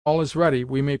all is ready,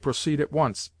 we may proceed at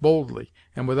once, boldly,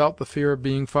 and without the fear of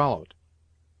being followed;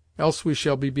 else we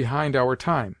shall be behind our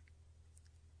time.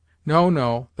 No,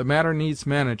 no, the matter needs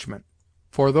management;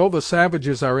 for though the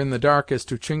savages are in the dark as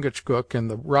to Chingachgook and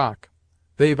the rock,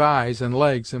 they've eyes and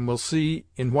legs, and will see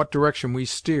in what direction we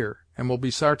steer, and will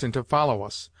be sartain to follow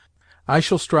us. I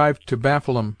shall strive to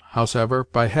baffle 'em, howsever,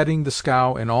 by heading the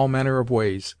scow in all manner of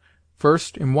ways,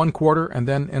 first in one quarter and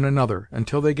then in another,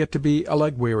 until they get to be a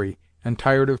leg weary, and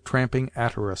tired of tramping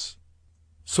a'ter us."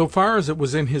 So far as it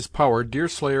was in his power,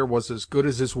 Deerslayer was as good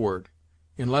as his word.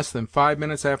 In less than 5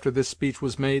 minutes after this speech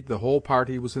was made, the whole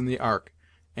party was in the Ark,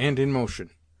 and in motion.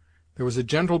 There was a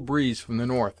gentle breeze from the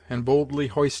north, and boldly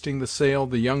hoisting the sail,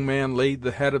 the young man laid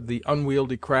the head of the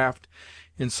unwieldy craft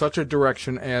in such a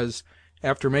direction as,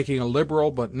 after making a liberal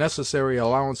but necessary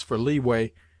allowance for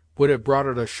leeway, would have brought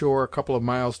it ashore a couple of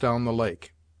miles down the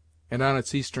lake, and on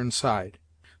its eastern side.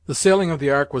 The sailing of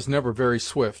the Ark was never very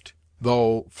swift,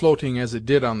 though, floating as it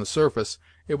did on the surface,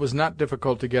 it was not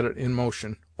difficult to get it in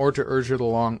motion, or to urge it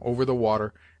along over the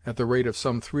water at the rate of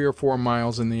some 3 or 4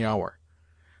 miles in the hour.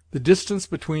 The distance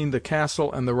between the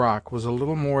castle and the rock was a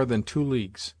little more than 2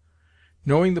 leagues.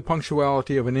 Knowing the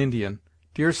punctuality of an Indian,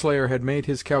 Deerslayer had made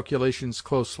his calculations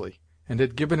closely, and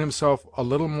had given himself a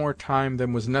little more time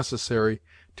than was necessary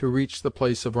to reach the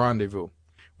place of rendezvous,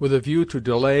 with a view to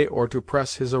delay or to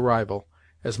press his arrival,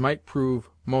 as might prove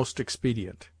most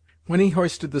expedient. When he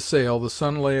hoisted the sail, the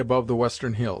sun lay above the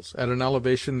western hills, at an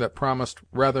elevation that promised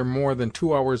rather more than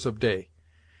 2 hours of day,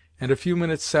 and a few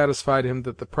minutes satisfied him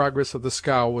that the progress of the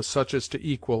scow was such as to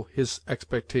equal his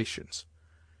expectations.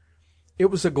 It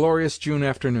was a glorious June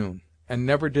afternoon, and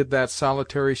never did that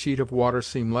solitary sheet of water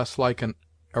seem less like an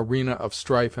arena of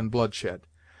strife and bloodshed.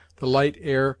 The light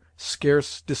air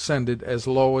scarce descended as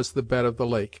low as the bed of the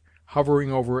lake,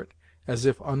 hovering over it, as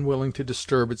if unwilling to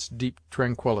disturb its deep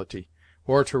tranquillity,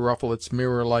 or to ruffle its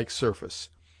mirror like surface.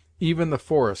 Even the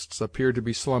forests appeared to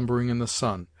be slumbering in the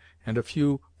sun, and a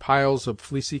few piles of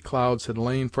fleecy clouds had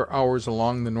lain for hours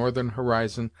along the northern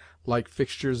horizon like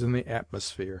fixtures in the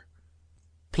atmosphere,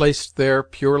 placed there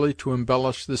purely to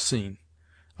embellish the scene.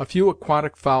 A few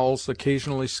aquatic fowls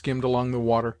occasionally skimmed along the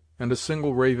water, and a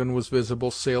single raven was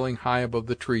visible sailing high above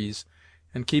the trees,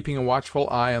 and keeping a watchful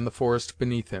eye on the forest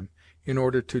beneath him, in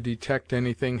order to detect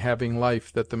anything having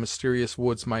life that the mysterious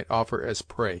woods might offer as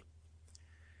prey.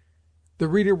 The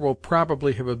reader will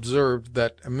probably have observed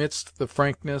that, amidst the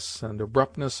frankness and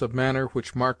abruptness of manner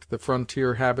which marked the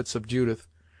frontier habits of Judith,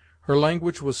 her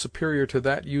language was superior to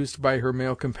that used by her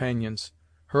male companions,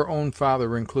 her own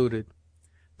father included.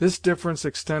 This difference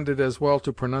extended as well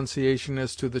to pronunciation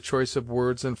as to the choice of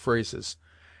words and phrases.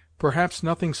 Perhaps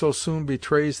nothing so soon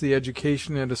betrays the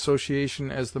education and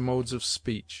association as the modes of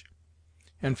speech,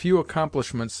 and few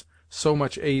accomplishments so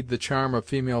much aid the charm of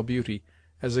female beauty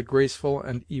as a graceful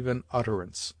and even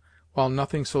utterance, while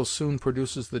nothing so soon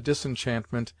produces the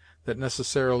disenchantment that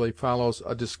necessarily follows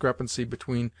a discrepancy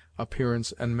between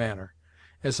appearance and manner,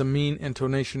 as a mean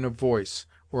intonation of voice,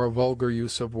 or a vulgar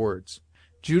use of words.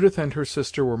 Judith and her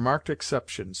sister were marked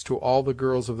exceptions to all the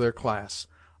girls of their class,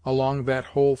 along that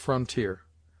whole frontier,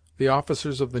 the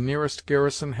officers of the nearest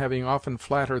garrison having often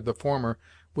flattered the former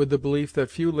with the belief that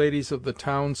few ladies of the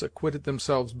towns acquitted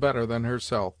themselves better than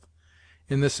herself,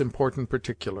 in this important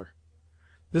particular.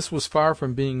 This was far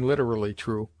from being literally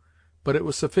true, but it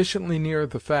was sufficiently near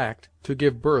the fact to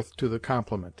give birth to the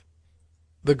compliment.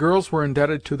 The girls were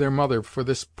indebted to their mother for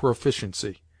this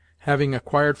proficiency, having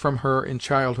acquired from her, in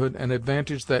childhood, an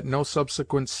advantage that no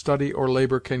subsequent study or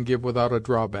labor can give without a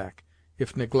drawback,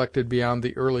 if neglected beyond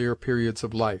the earlier periods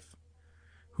of life.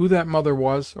 Who that mother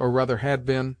was, or rather had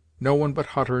been, no one but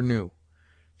Hutter knew.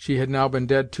 She had now been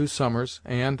dead 2 summers,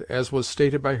 and, as was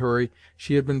stated by Hurry,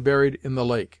 she had been buried in the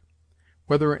lake.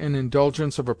 Whether in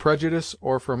indulgence of a prejudice,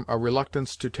 or from a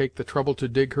reluctance to take the trouble to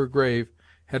dig her grave,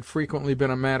 had frequently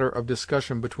been a matter of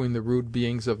discussion between the rude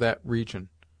beings of that region.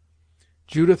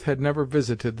 Judith had never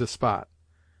visited the spot,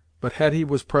 but Hetty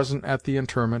was present at the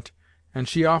interment, and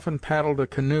she often paddled a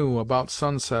canoe, about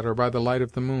sunset or by the light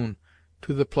of the moon,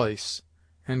 to the place,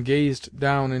 and gazed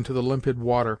down into the limpid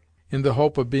water, in the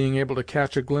hope of being able to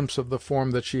catch a glimpse of the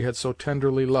form that she had so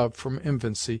tenderly loved from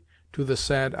infancy to the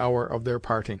sad hour of their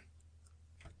parting.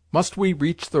 "Must we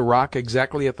reach the rock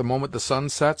exactly at the moment the sun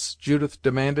sets?" Judith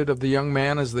demanded of the young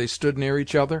man as they stood near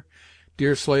each other,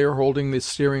 Deerslayer holding the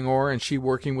steering oar, and she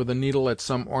working with a needle at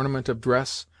some ornament of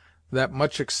dress, that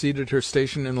much exceeded her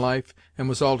station in life, and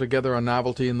was altogether a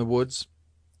novelty in the woods.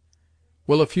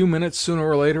 "Will a few minutes, sooner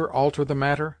or later, alter the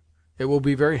matter? It will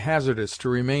be very hazardous to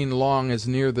remain long as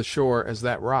near the shore as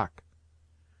that rock."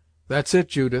 "That's it,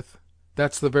 Judith.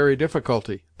 That's the very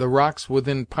difficulty. The rock's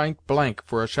within p'int blank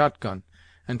for a shot gun,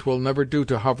 and 'twill never do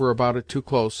to hover about it too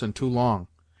close and too long.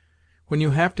 When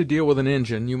you have to deal with an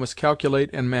Injin, you must calculate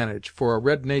and manage, for a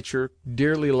red natur'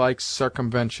 dearly likes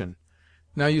sarcumvention.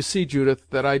 Now you see, Judith,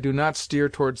 that I do not steer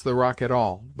towards the rock at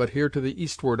all, but here to the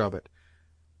eastward of it,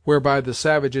 whereby the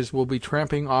savages will be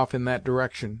tramping off in that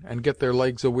direction, and get their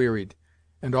legs a wearied,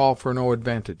 and all for no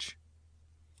advantage.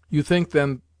 You think,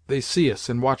 then, they see us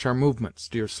and watch our movements,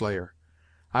 Deerslayer?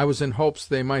 I was in hopes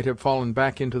they might have fallen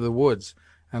back into the woods,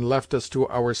 and left us to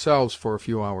ourselves for a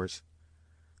few hours.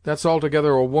 That's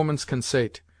altogether a woman's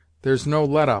consait. There's no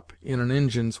let up in an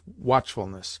Injin's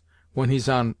watchfulness, when he's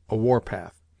on a war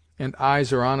path, and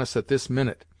eyes are on us at this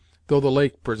minute, though the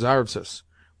lake presarves us.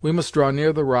 We must draw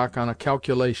near the rock on a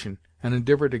calculation, and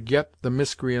indivor to get the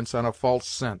miscreants on a false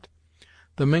scent.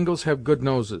 The Mingos have good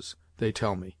noses, they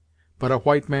tell me, but a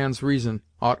white man's reason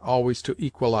ought always to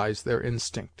equalize their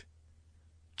instinct."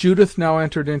 Judith now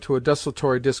entered into a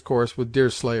desultory discourse with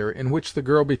Deerslayer, in which the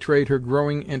girl betrayed her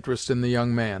growing interest in the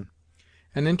young man;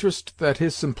 an interest that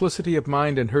his simplicity of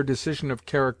mind and her decision of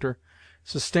character,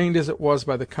 sustained as it was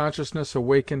by the consciousness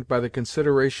awakened by the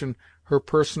consideration her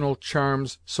personal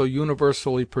charms so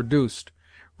universally produced,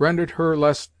 rendered her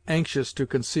less anxious to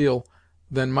conceal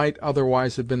than might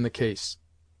otherwise have been the case.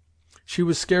 She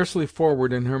was scarcely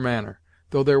forward in her manner,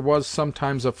 though there was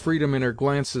sometimes a freedom in her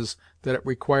glances that it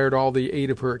required all the aid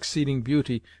of her exceeding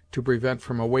beauty to prevent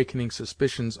from awakening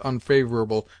suspicions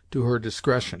unfavorable to her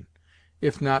discretion,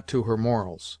 if not to her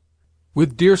morals.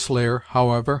 With Deerslayer,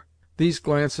 however, these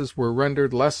glances were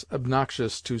rendered less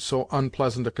obnoxious to so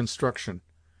unpleasant a construction,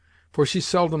 for she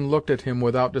seldom looked at him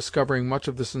without discovering much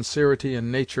of the sincerity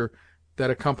and nature that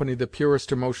accompany the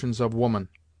purest emotions of woman.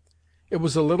 It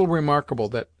was a little remarkable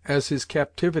that, as his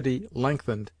captivity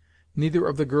lengthened, neither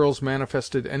of the girls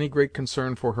manifested any great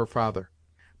concern for her father.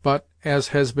 But, as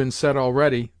has been said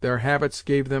already, their habits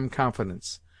gave them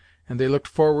confidence, and they looked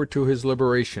forward to his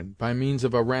liberation, by means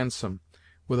of a ransom,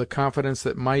 with a confidence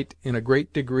that might, in a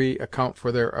great degree, account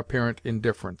for their apparent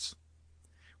indifference.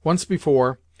 Once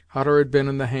before, Hutter had been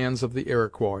in the hands of the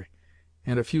Iroquois,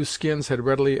 and a few skins had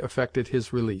readily effected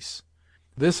his release.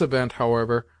 This event,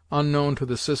 however, unknown to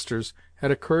the sisters,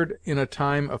 had occurred in a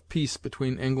time of peace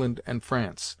between England and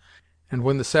France, and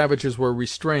when the savages were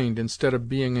restrained, instead of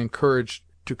being encouraged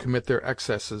to commit their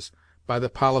excesses, by the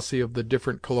policy of the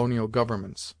different colonial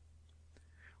governments.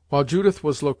 While Judith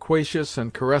was loquacious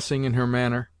and caressing in her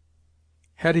manner,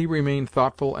 Hetty remained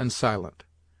thoughtful and silent.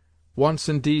 Once,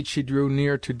 indeed, she drew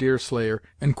near to Deerslayer,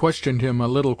 and questioned him a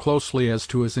little closely as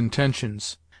to his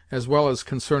intentions, as well as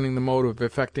concerning the mode of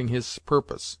effecting his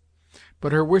purpose.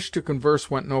 But her wish to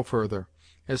converse went no further.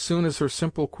 As soon as her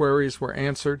simple queries were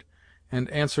answered, and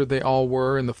answered they all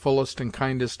were, in the fullest and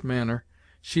kindest manner,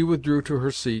 she withdrew to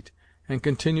her seat, and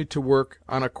continued to work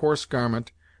on a coarse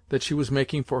garment that she was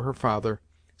making for her father,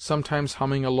 sometimes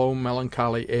humming a low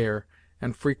melancholy air,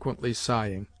 and frequently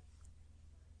sighing.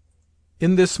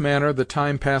 In this manner the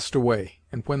time passed away,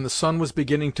 and when the sun was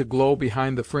beginning to glow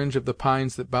behind the fringe of the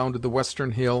pines that bounded the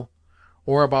western hill,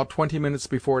 or about 20 minutes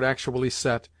before it actually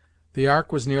set, the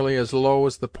ark was nearly as low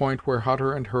as the point where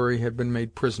Hutter and Hurry had been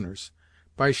made prisoners.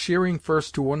 By sheering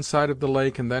first to one side of the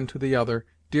lake and then to the other,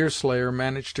 Deerslayer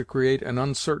managed to create an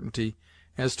uncertainty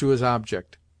as to his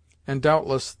object, and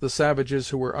doubtless the savages,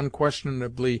 who were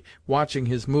unquestionably watching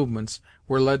his movements,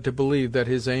 were led to believe that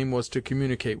his aim was to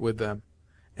communicate with them,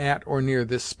 at or near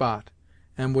this spot,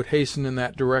 and would hasten in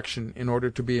that direction, in order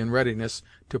to be in readiness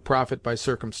to profit by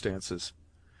circumstances.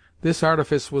 This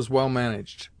artifice was well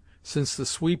managed, since the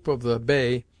sweep of the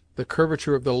bay, the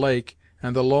curvature of the lake,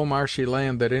 and the low marshy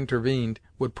land that intervened,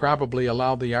 would probably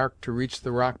allow the ark to reach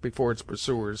the rock before its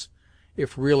pursuers,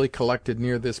 if really collected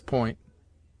near this point,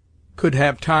 could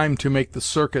have time to make the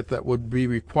circuit that would be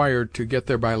required to get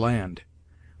there by land.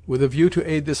 With a view to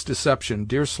aid this deception,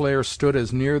 Deerslayer stood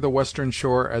as near the western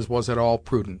shore as was at all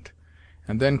prudent,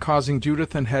 and then causing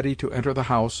Judith and Hetty to enter the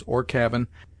house, or cabin,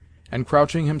 and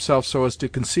crouching himself so as to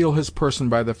conceal his person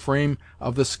by the frame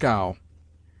of the scow,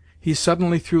 he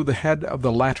suddenly threw the head of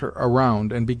the latter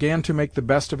around, and began to make the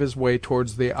best of his way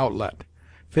towards the outlet.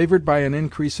 Favored by an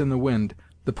increase in the wind,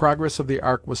 the progress of the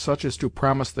ark was such as to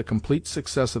promise the complete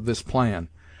success of this plan,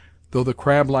 though the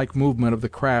crab-like movement of the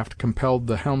craft compelled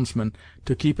the helmsman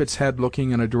to keep its head looking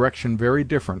in a direction very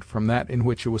different from that in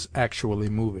which it was actually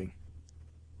moving.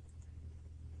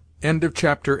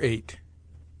 Chapter 8.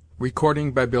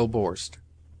 Recording by Bill Borst.